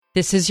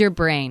This is your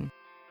brain.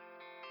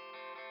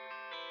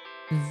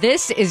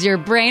 This is your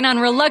brain on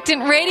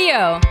Reluctant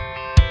Radio.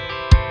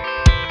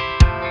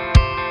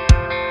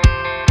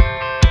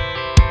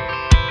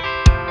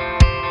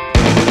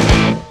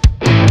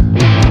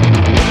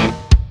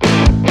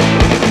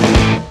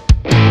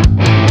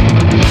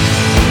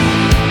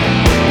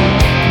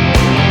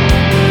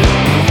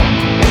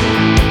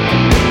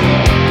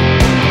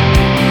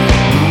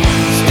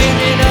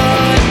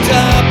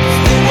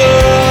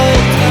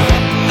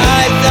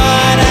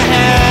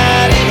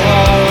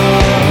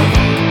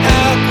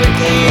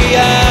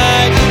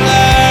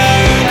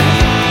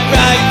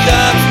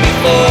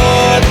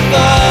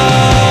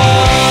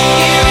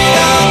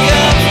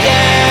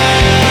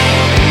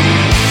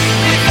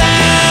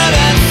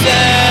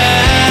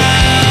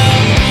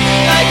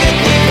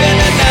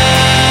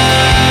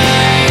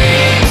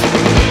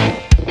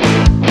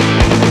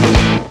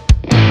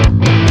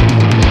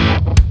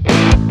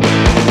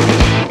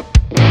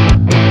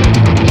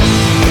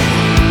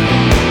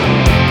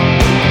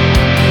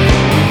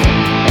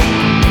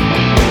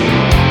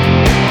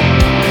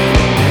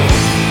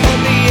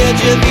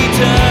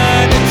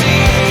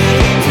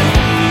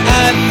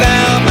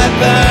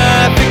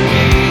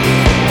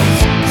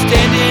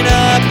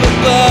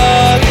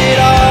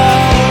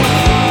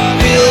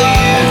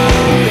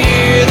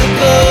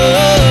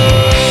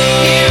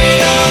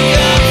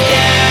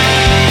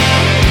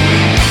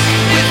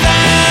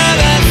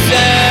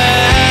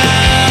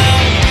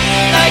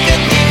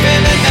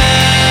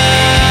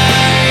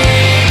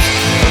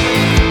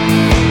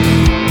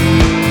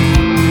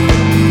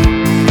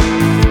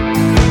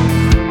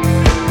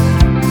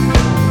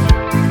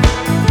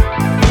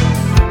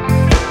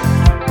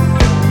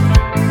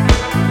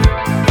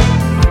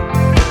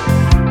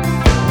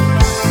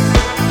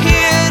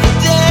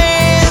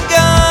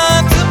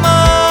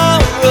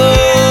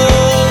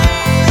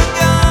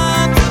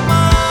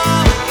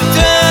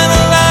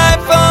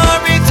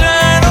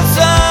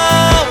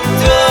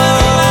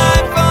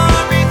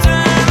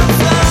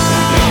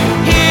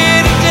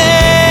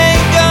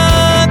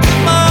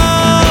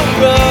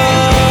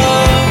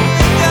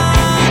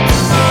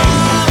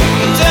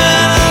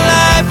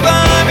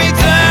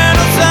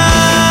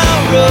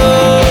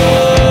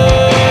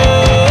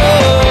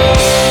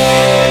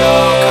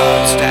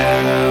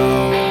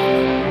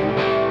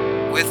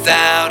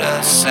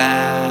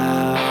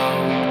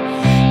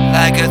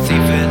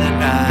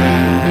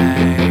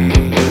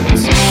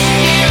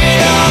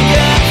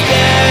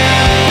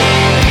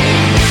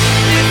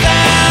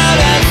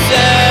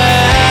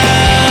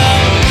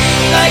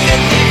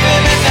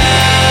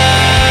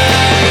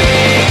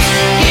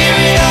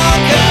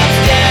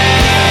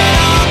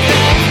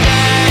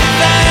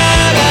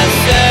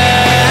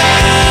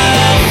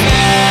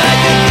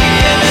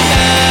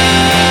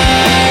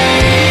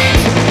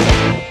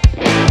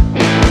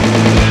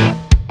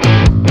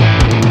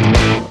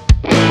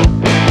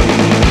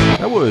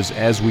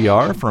 As We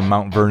Are from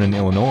Mount Vernon,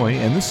 Illinois,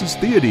 and this is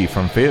Theody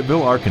from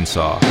Fayetteville,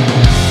 Arkansas.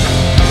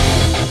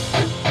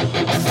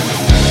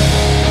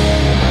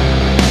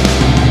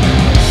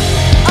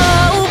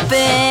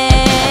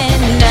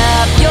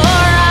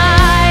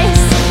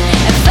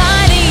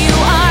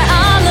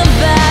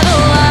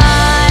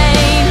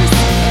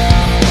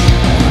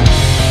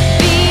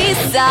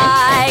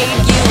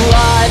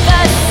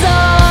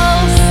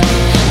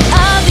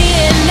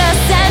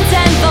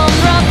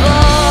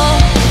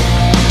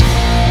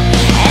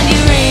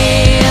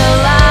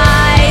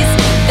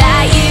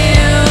 That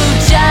you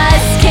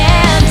just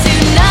can't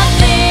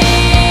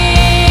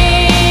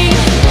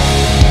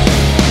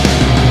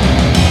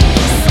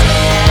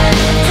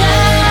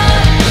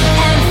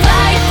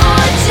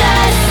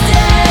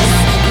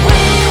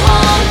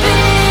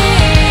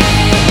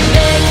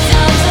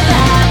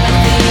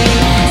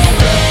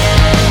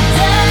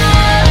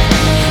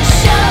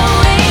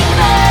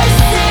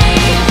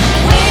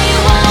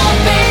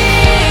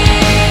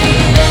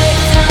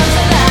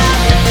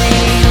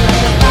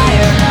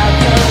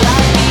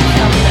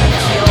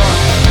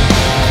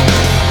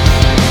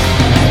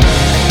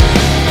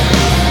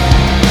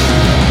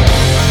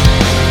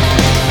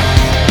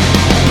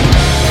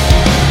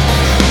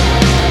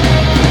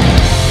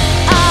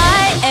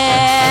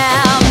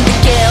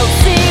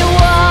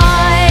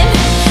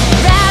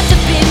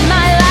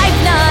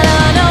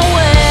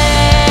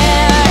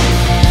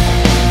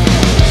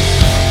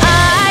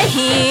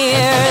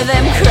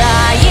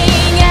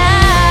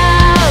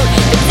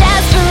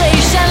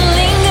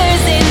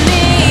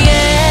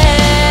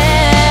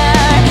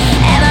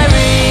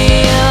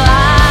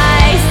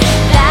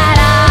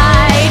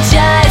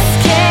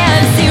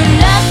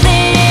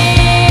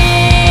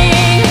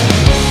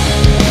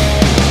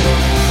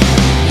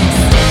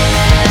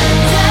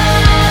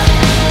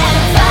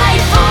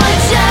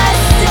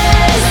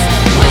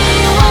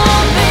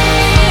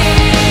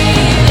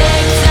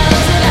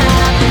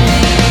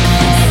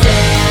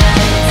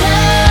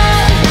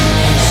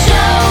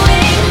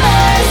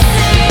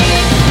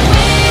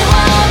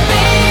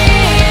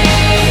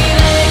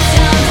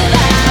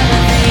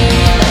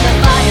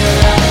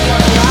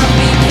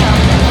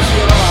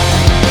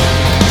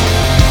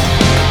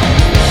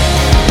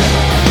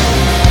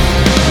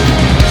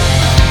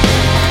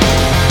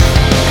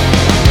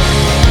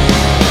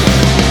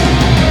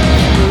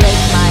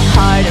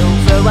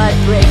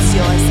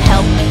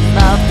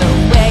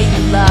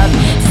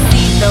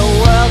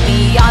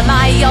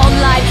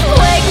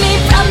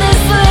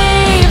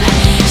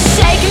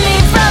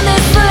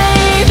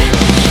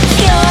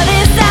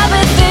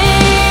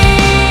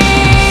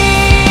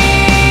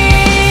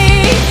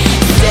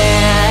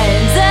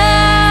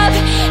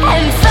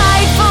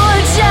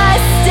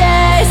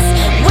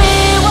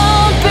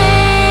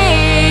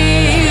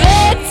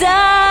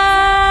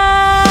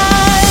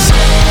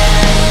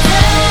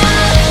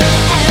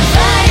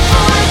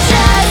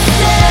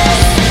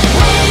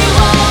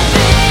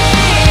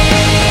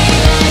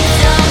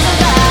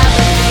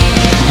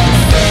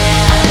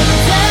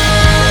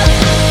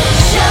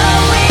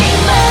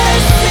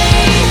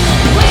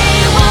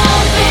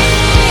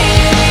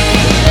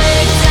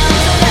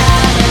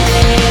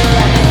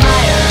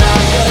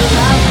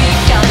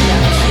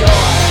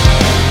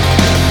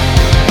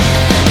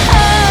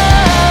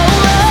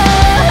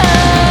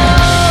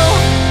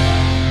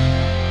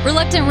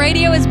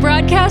Radio is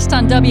broadcast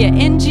on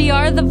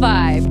WNGR The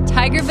Vibe,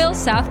 Tigerville,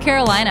 South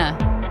Carolina.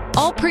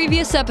 All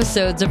previous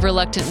episodes of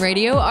Reluctant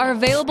Radio are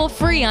available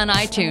free on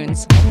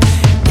iTunes.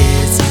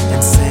 It's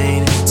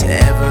insane to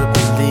ever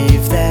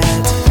believe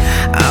that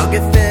I'll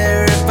get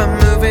there if I'm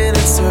moving in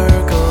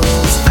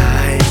circles.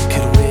 I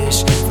could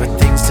wish for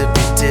things to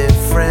be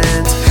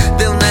different.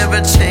 They'll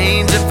never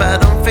change if I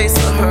don't face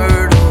the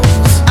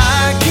hurdles.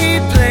 I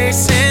keep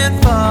placing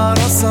fault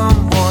on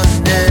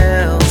someone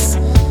else.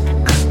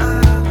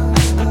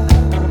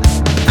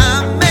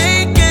 I'm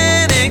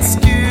making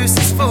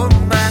excuses for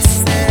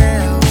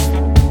myself,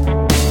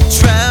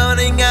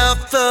 drowning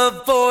out the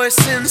voice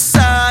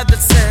inside that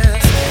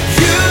says,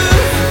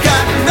 you've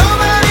got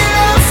nobody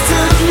else to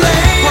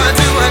blame. Why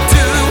do I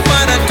do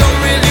what I don't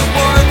really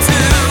want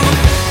to?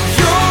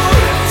 You're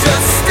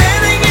just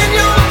standing in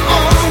your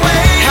own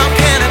way. How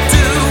can I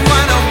do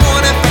what I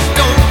want if I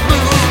don't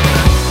move?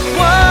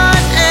 What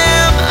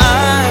am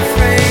I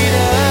afraid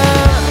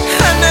of?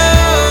 I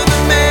know the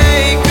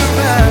maker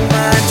of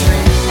my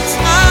dreams.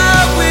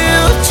 I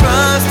will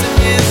trust in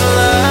his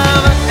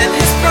love and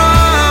his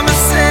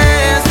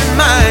promises,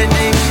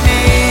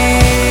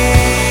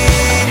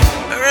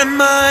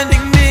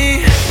 reminding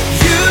me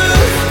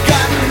you've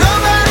got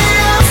nobody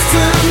else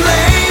to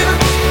blame.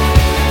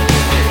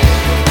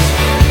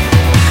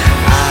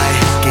 I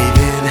gave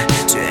in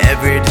to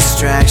every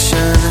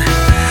distraction,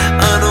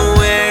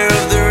 unaware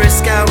of the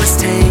risk I was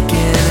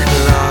taking.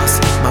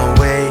 Lost my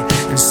way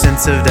and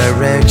sense of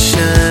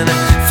direction,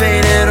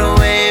 faded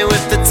away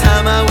with the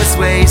time I was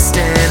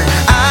wasting.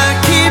 I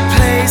keep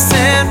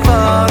placing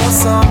fault on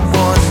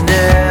someone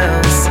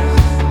else.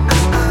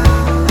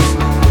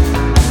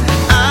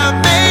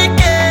 I'm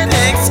making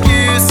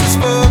excuses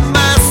for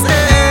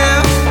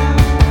myself,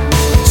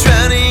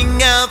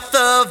 drowning out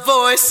the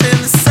voice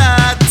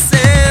inside that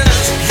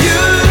says,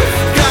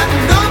 you've got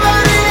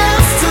nobody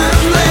else to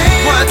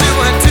blame. Why do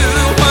I do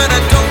what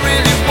I don't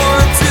really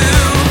want to?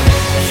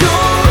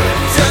 You're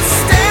just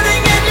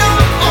standing in your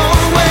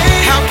own way.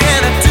 How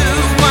can I do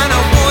what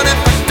I want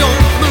if I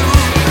don't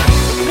move?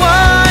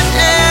 What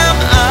am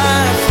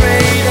I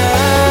afraid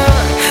of?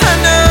 I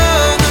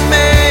know the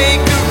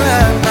maker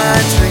of my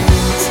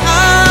dreams.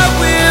 I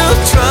will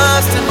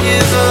trust in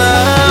his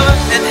love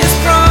and his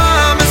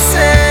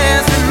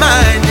promises,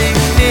 reminding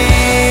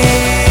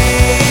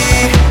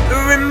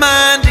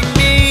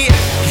me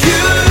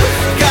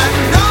you've got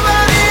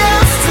nobody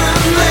else to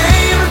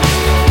blame.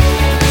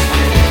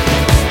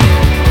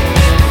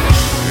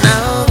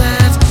 Now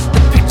that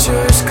the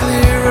picture's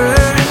clearer,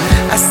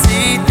 I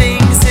see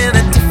things in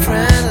a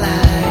different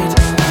light.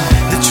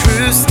 The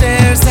truth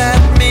stares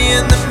at me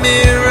in the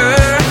mirror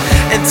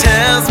and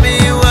tells me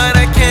what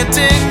I can't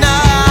deny.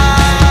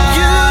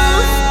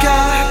 You've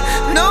got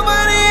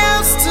nobody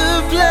else to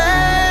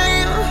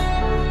blame.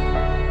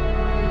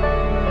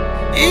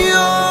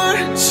 You're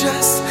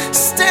just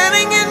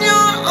standing in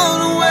your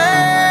own way.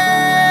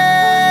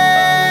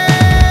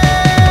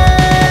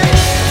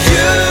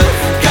 You've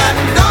got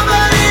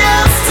nobody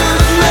else to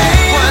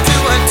blame. Why do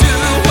I do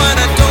what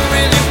I don't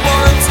really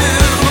want to?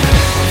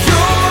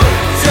 You're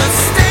just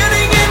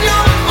standing in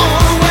your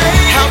own way.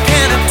 How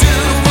can I do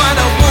what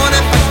I want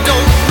if I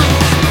don't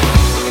move?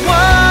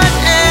 What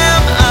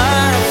am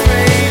I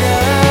afraid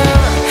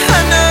of? I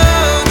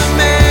know the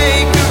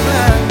maker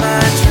of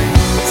my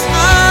dreams.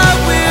 I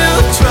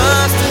will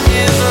trust in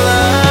his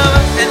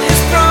love and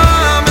his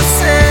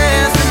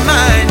promises,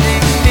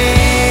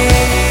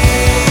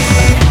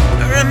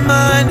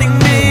 reminding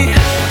me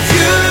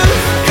you've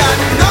got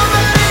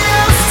nobody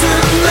else to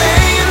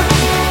blame.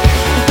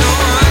 No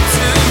one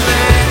to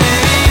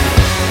blame.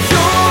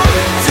 You're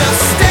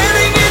just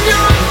standing in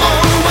your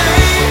own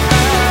way.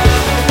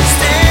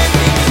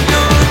 Standing in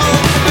your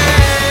own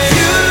way.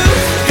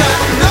 You've got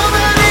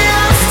nobody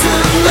else to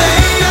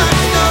blame.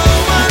 No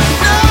one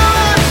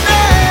else.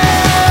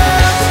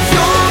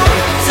 You're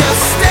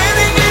just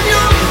standing in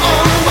your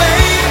own way.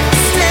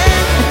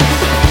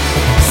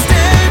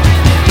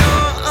 Standing in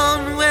your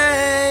own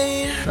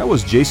way. That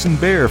was Jason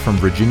Bear from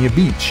Virginia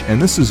Beach,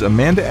 and this is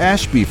Amanda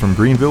Ashby from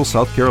Greenville,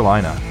 South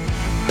Carolina.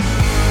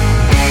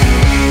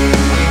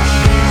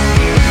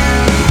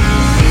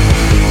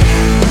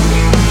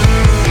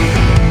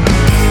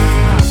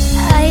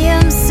 I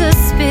am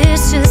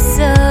suspicious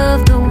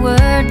of the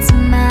words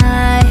in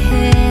my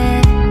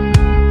head,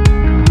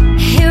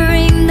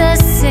 hearing the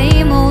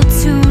same old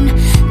tune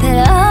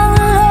that I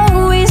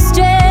will always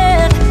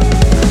dread.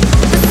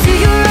 Pursue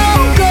your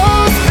own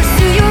goals,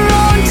 pursue your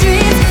own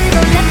dreams.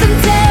 Don't let them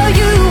tell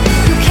you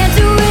you can't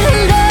do it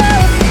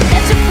alone.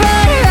 Let your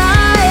pride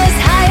rise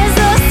high as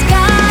the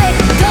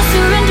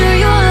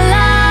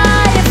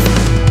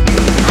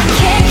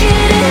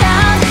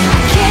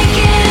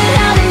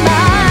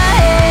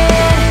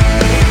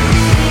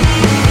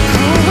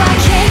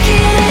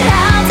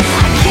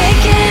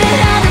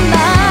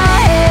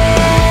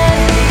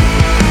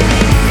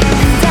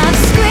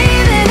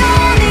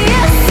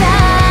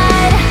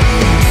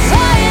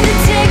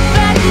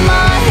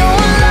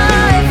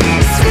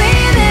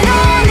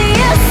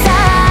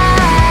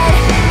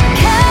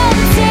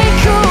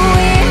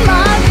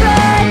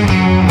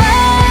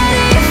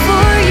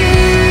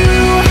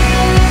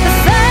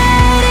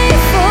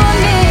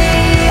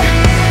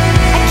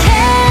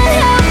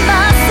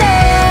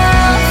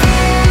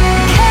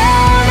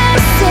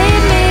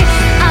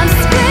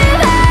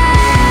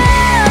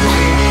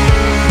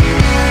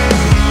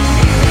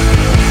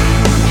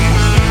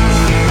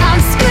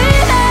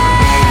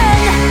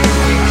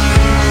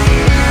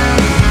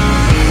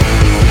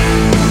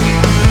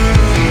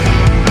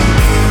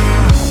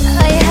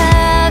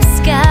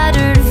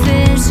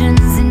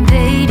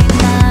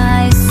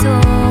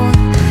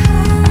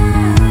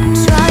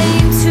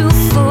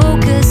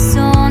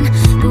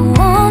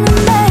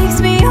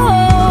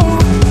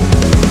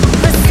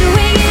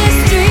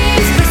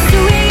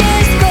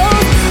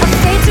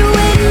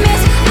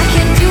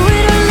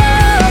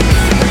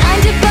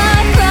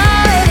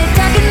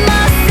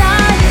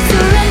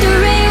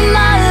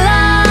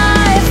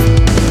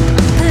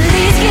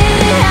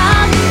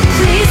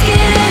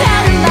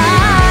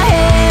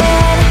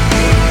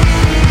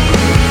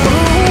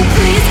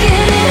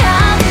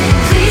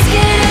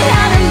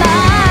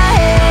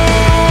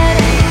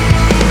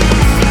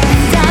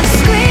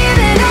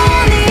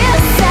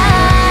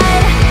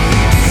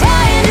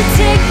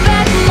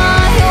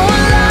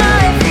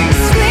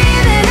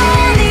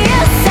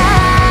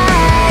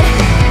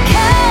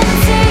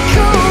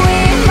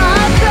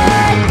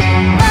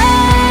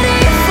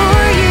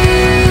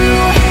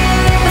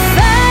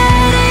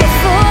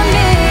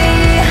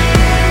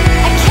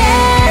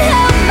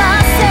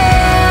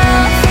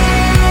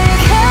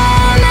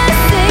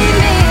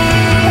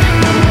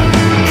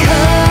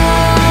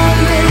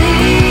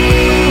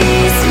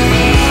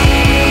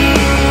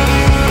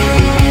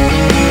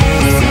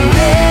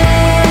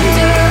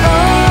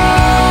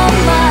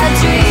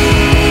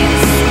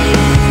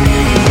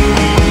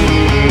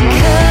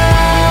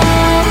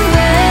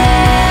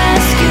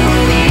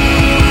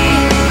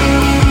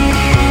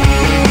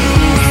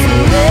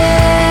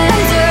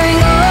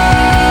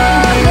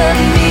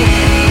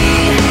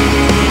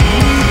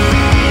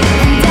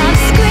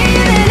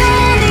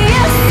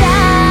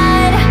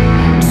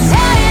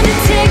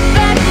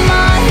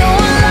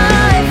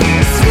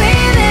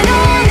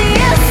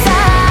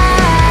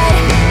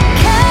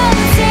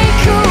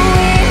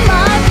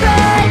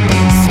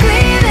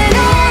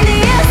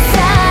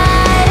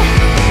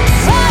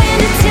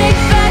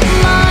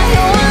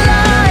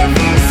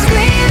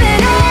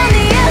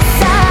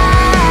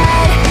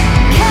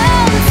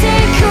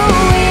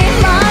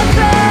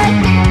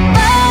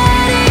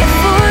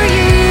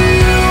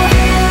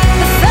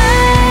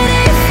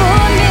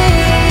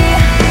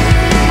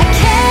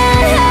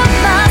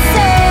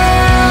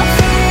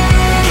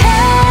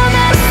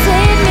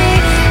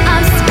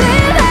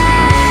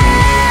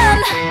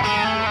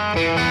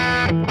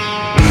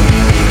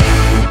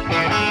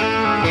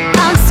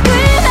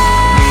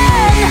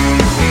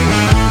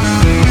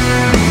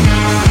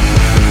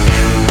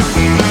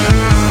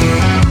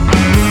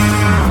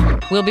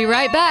We'll be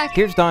right back.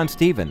 Here's Don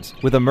Stevens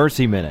with a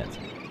Mercy Minute.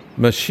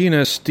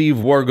 Machinist Steve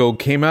Wargo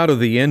came out of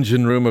the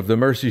engine room of the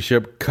Mercy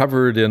ship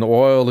covered in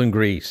oil and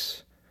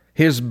grease.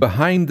 His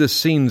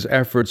behind-the-scenes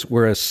efforts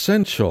were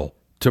essential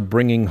to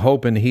bringing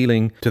hope and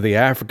healing to the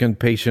African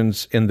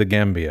patients in the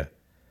Gambia.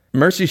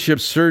 Mercy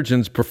ship's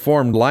surgeons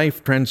performed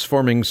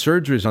life-transforming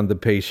surgeries on the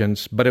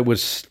patients, but it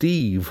was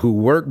Steve who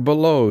worked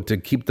below to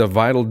keep the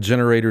vital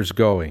generators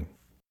going.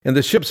 In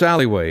the ship's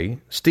alleyway,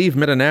 Steve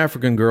met an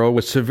African girl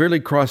with severely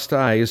crossed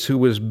eyes who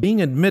was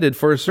being admitted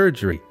for a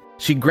surgery.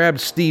 She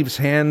grabbed Steve's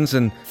hands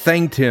and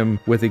thanked him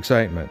with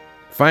excitement.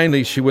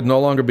 Finally, she would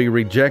no longer be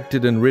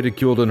rejected and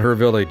ridiculed in her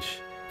village.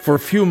 For a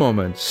few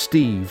moments,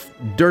 Steve,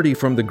 dirty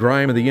from the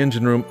grime of the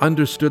engine room,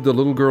 understood the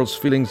little girl's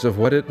feelings of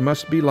what it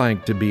must be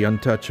like to be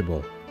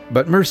untouchable.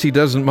 But Mercy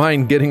doesn't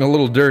mind getting a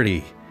little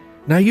dirty.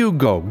 Now you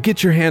go,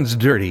 get your hands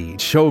dirty,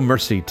 show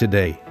mercy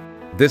today.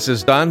 This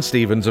is Don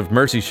Stevens of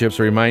Mercy Ships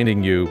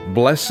reminding you,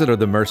 blessed are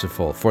the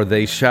merciful, for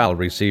they shall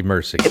receive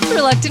mercy. It's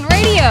Reluctant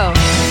Radio.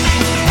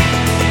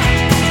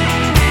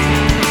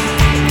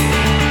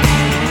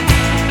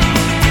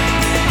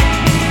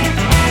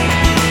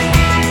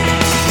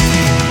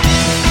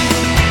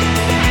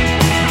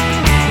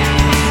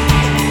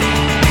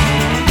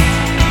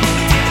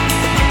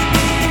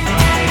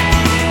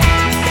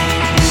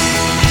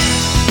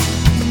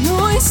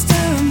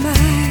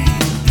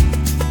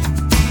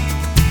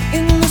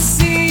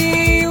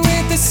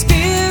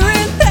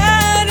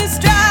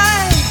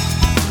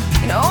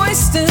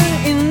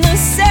 In the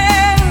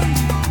sand,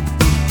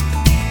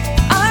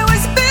 I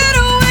was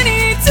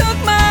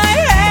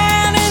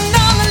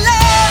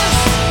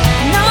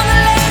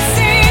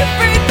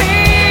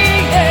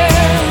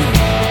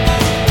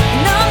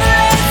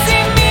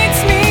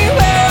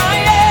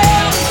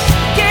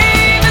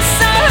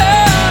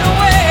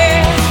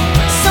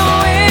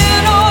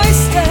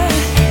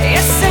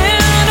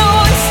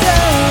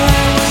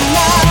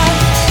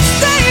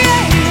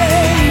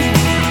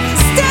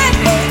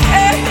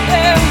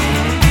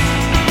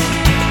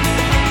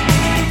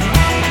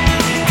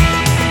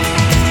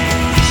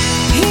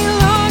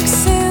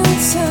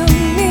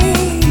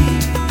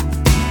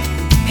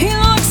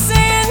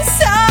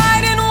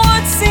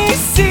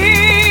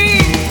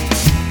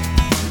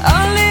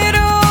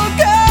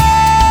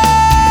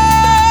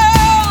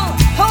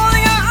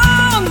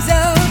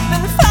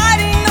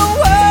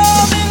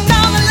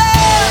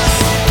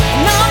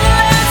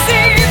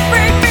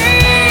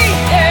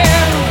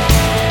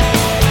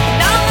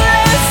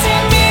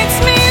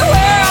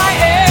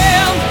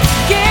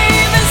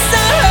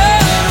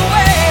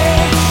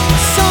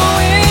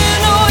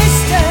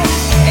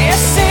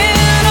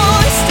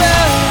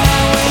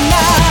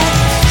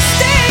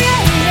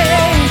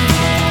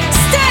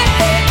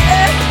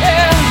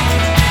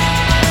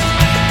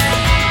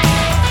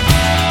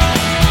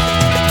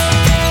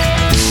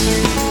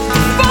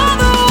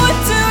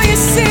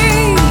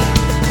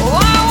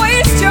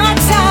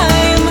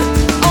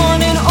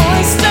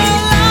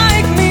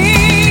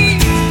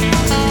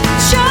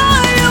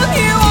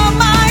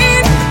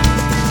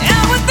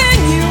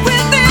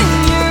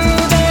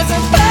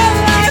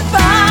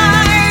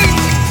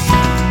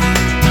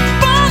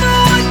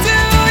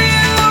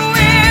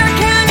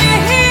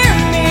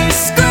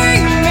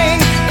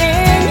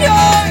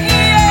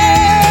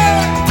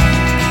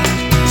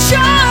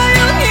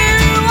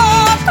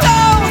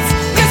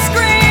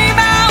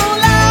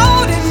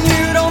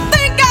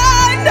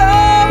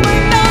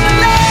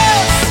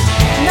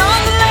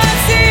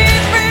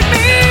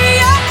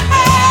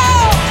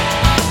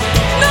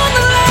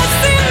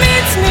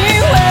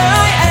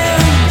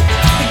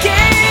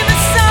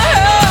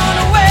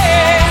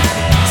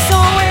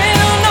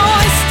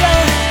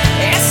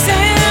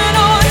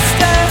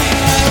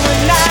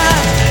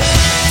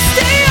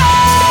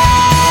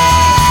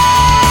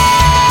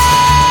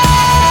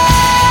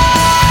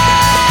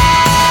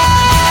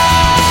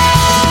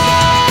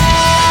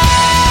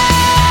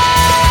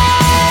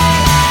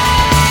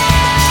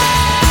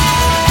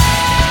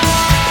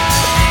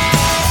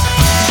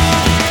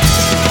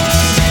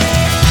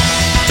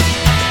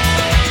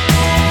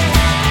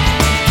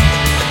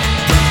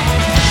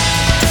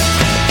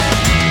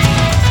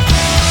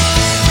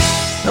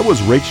That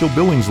was Rachel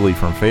Billingsley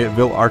from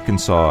Fayetteville,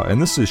 Arkansas,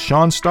 and this is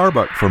Sean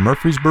Starbuck from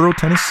Murfreesboro,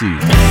 Tennessee.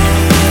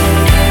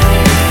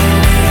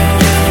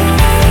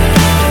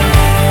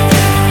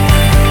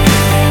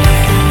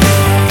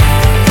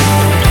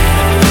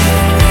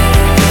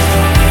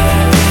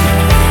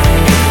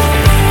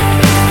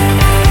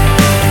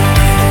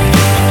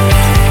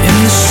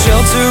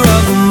 Shelter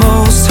of the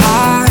Most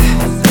High,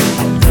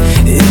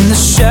 in the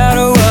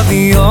shadow of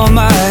the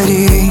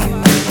Almighty,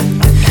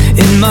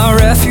 in my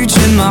refuge,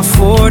 in my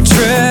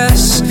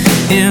fortress,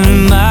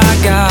 in my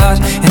God,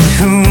 in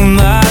whom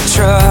I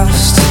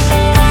trust.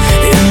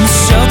 In the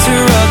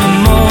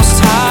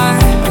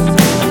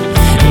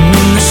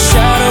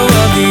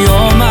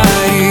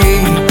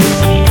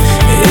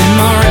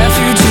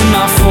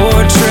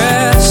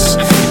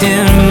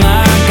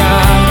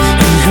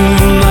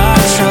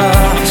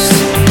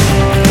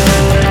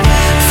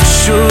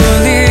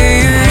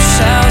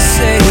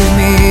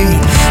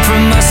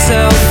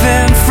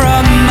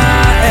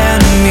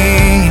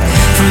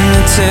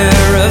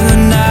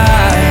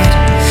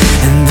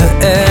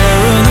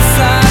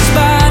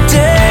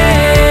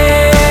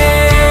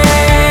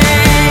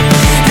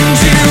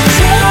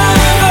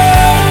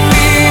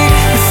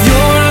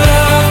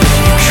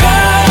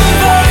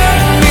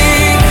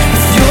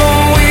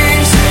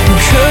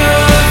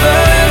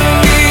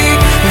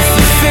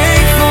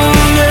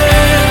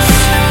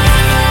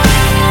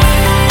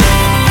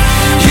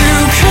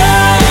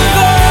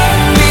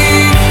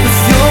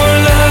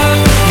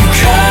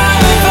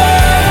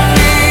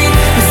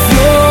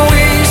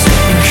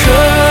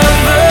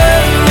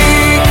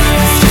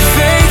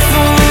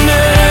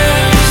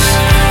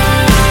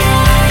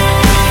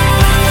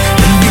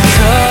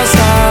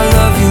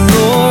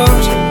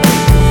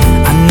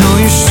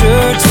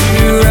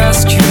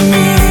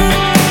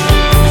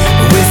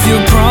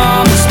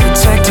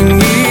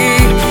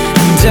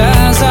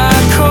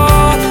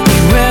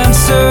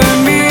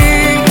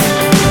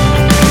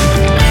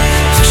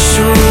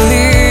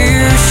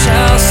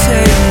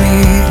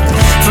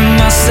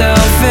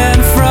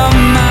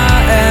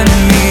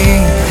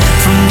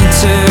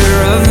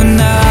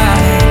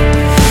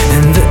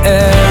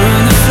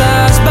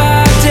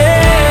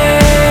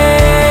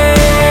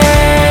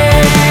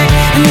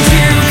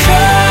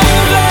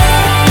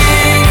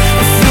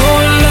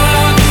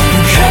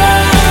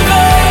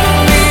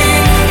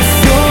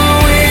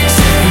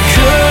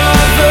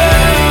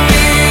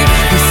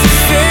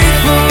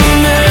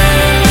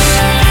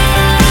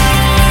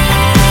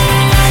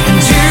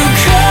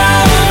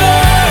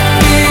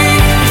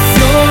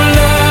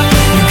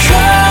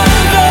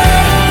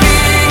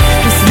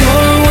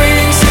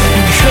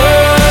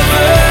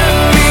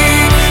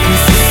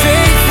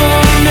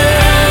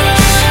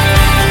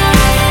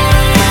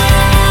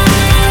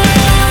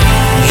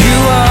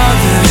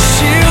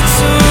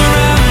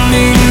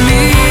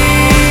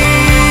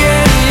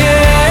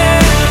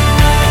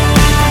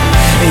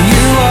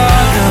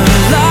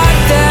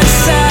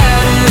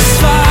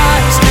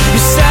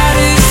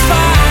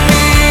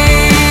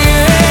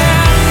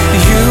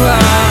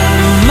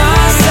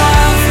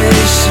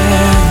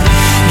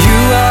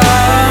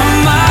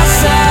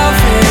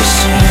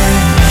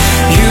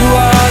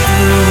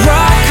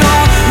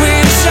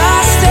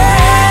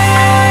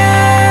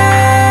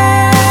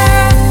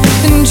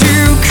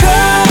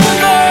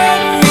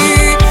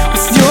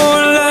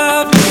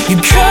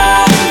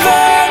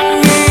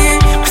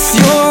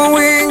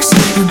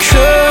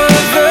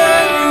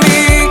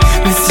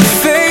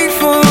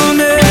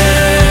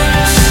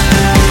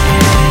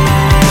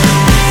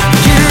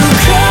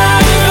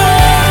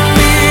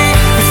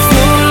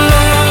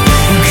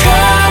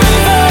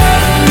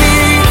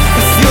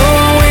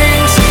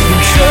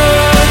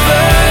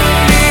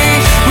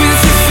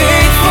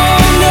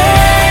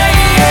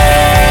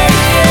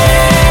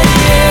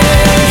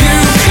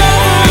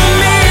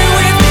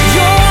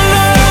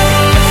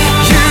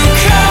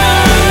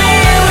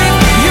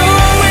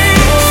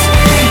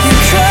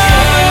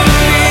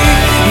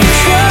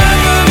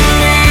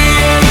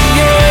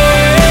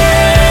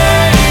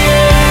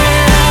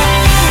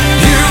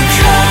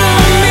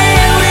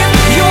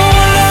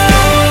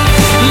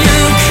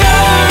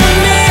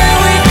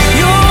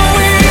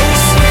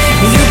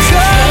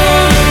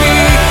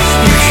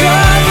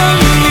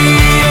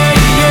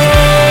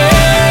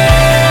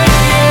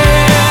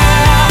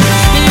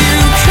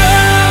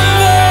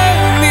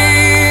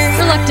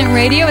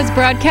Radio is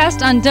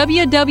broadcast on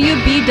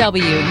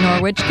WWBW,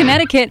 Norwich,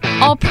 Connecticut.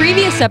 All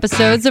previous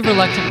episodes of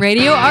Reluctant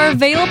Radio are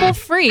available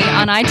free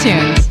on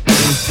iTunes.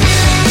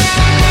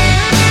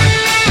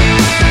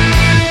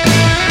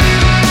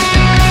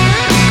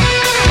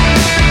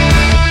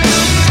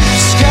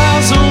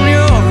 Scars on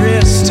your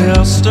wrist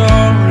tell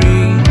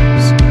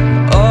stories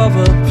of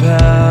a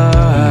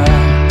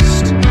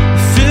past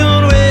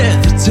filled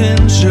with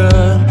tension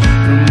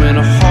from when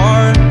a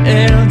heart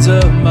and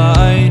a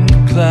mind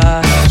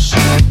clash.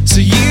 So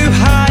you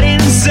hide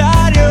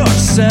inside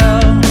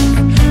yourself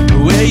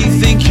where you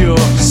think you're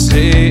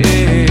safe.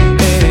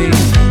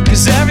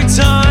 'Cause every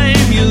time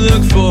you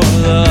look for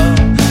love,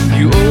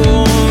 you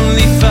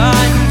only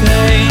find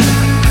pain.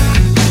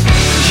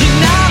 You're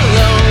not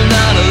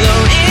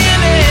alone in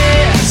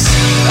this.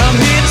 I'm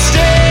here to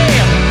stay,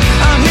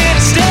 I'm here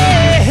to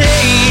stay.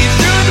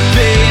 Through the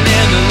pain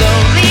and the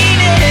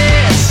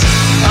loneliness,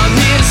 I'm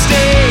here to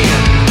stay,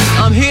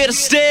 I'm here to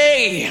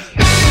stay.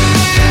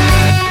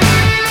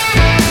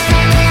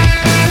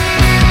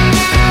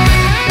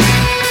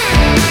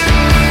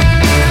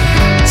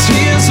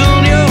 Tears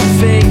on your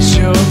face,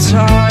 you're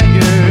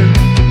tired,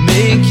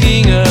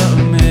 making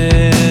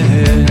amends.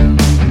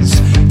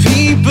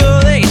 People,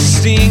 they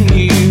sting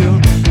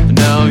you,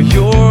 now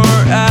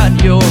you're at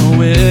your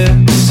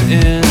wits'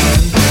 end.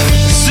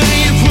 So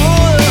you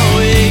pull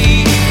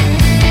away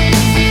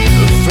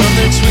from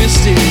the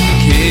twisted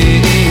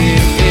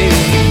game.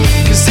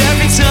 'Cause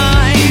every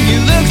time you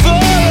look for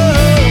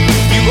love,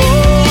 you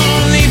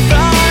only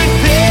find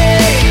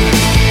pain.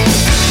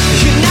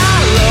 You're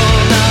not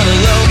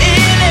alone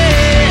in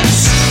this.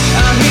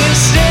 I'm here to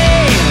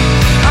stay,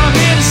 I'm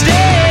here to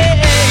stay.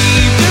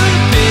 Through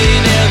the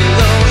pain and the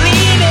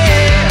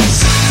loneliness,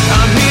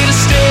 I'm here to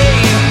stay,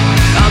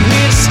 I'm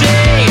here to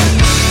stay.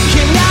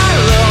 You're not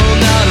alone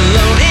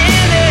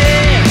in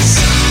this.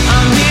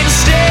 I'm here to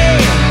stay,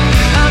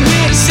 I'm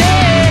here to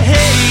stay.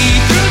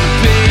 Through the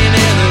pain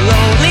and the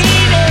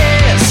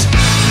loneliness,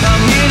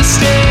 I'm here to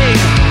stay,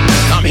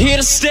 I'm here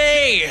to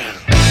stay.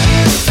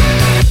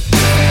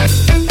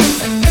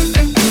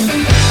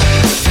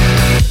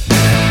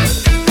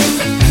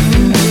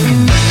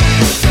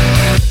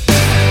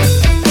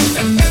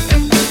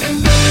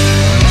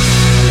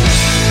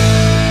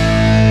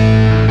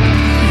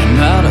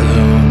 Not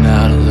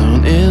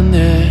alone in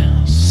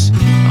this.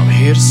 I'm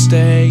here to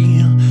stay,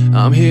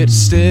 I'm here to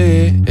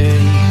stay.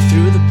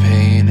 Through the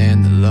pain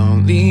and the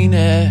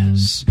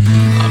loneliness,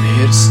 I'm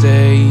here to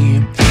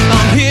stay,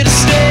 I'm here to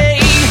stay.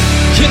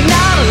 You're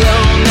not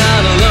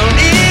alone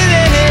in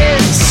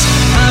this.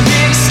 I'm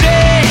here to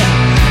stay,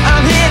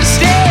 I'm here to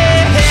stay.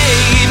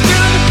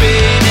 Through the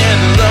pain and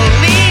the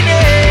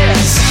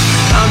loneliness,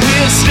 I'm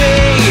here to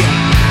stay,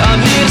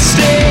 I'm here to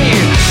stay.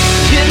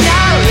 You're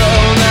not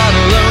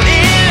alone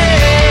in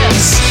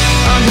this.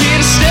 I'm here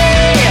to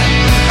stay,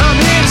 I'm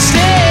here to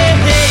stay.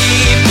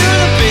 Through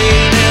the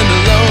pain and the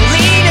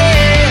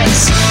loneliness,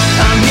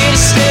 I'm here to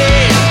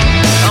stay,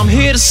 I'm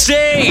here to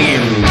stay.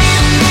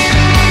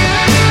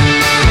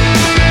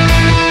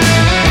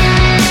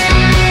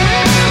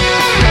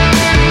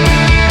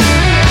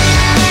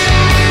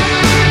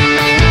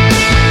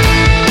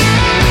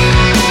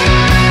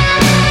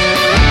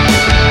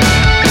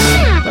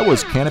 That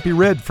was Canopy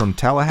Red from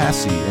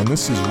Tallahassee, and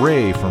this is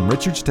Ray from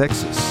Richards,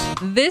 Texas.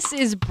 This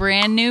is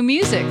brand new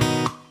music.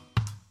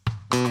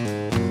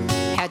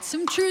 Had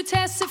some true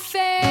tests of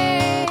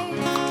faith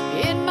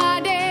in my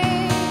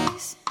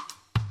days.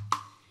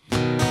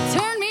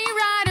 Turn me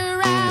right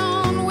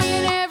around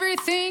when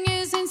everything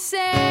is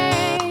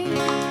insane.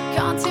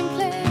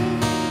 Contemplate,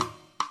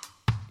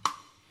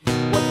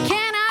 what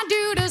can I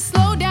do to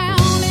slow down?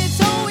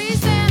 It's always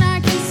then I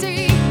can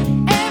see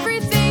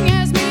everything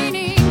has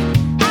meaning.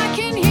 I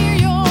can hear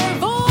your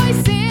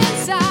voice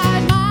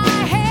inside my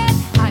head.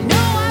 I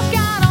know I've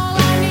got all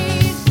I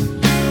need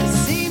to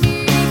see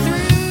me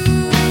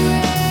through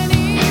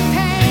any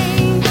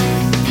pain.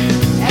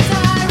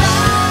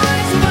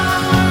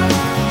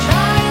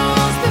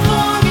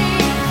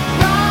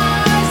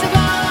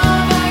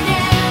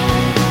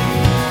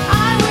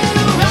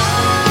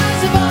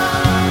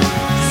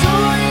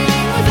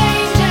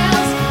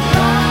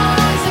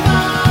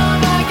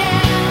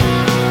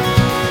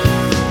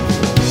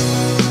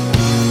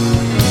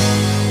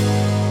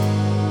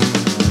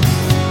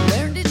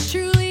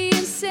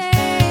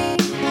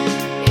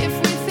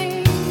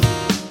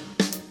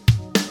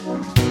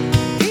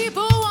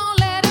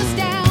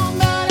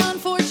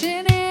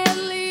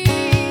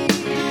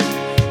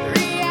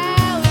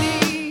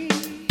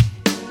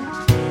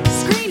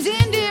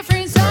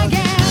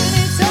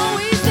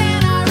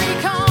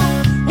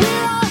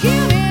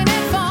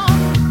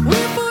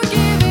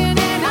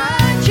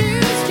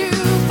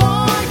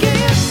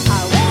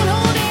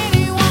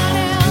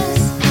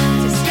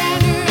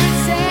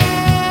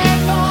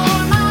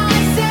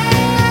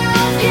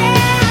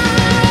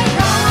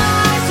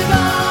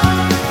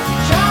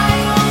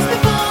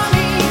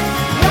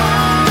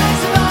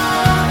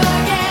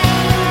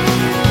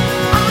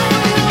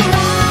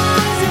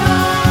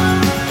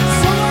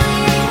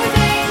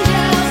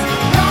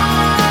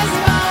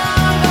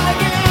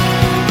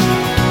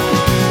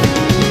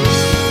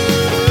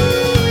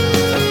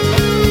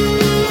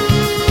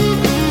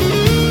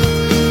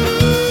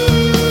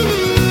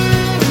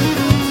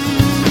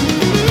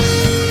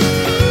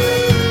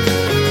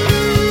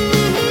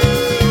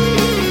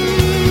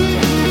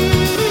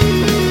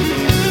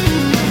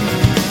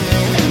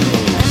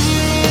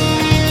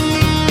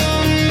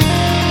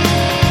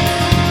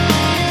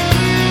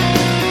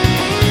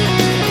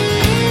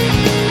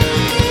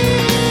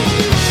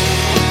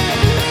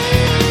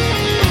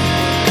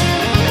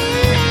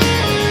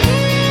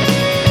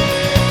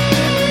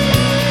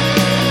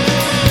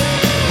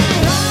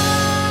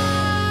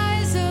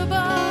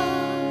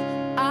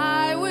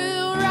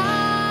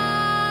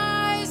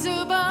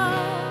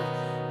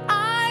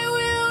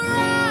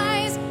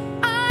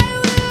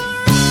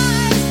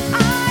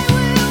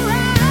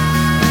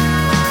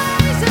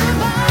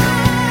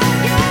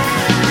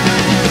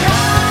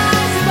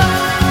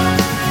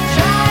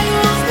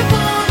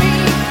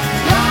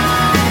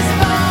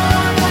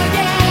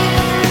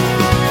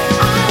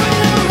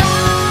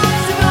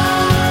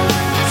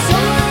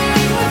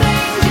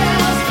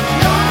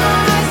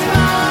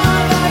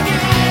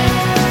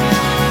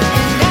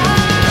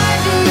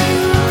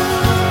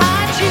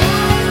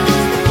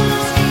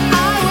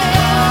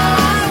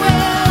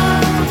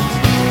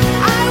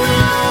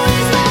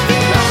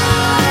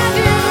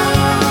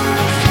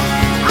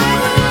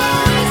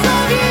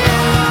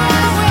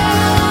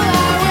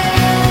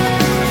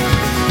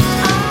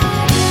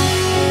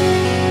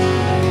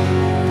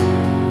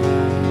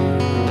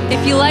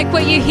 If you like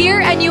what you hear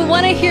and you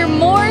want to hear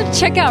more,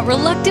 check out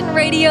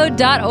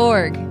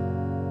reluctantradio.org.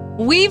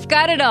 We've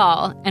got it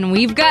all, and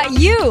we've got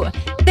you.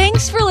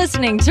 Thanks for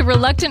listening to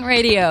Reluctant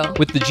Radio.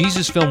 With the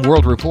Jesus Film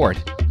World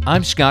Report,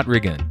 I'm Scott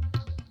Riggin.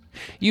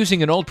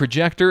 Using an old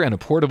projector and a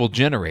portable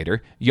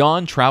generator,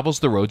 Jan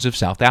travels the roads of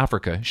South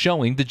Africa,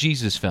 showing the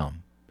Jesus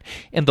Film.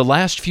 In the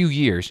last few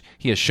years,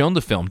 he has shown the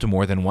film to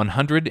more than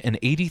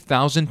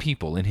 180,000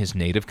 people in his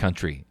native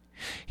country.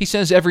 He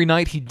says every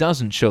night he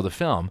doesn't show the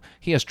film,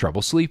 he has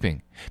trouble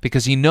sleeping,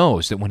 because he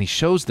knows that when he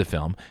shows the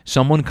film,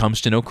 someone comes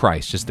to know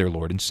Christ as their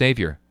Lord and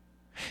Savior.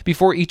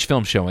 Before each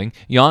film showing,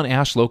 Jan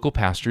asks local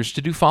pastors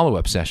to do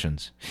follow-up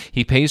sessions.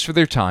 He pays for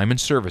their time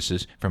and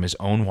services from his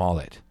own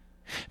wallet.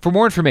 For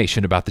more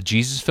information about the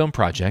Jesus Film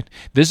Project,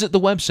 visit the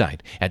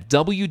website at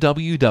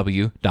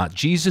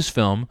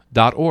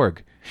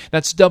www.jesusfilm.org.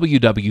 That's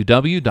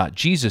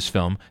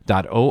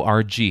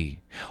www.jesusfilm.org.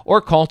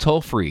 Or call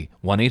toll-free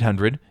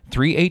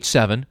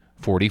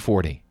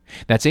 1-800-387-4040.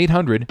 That's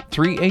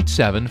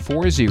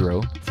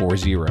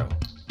 800-387-4040.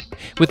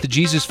 With the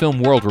Jesus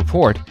Film World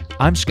Report,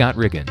 I'm Scott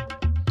Riggin.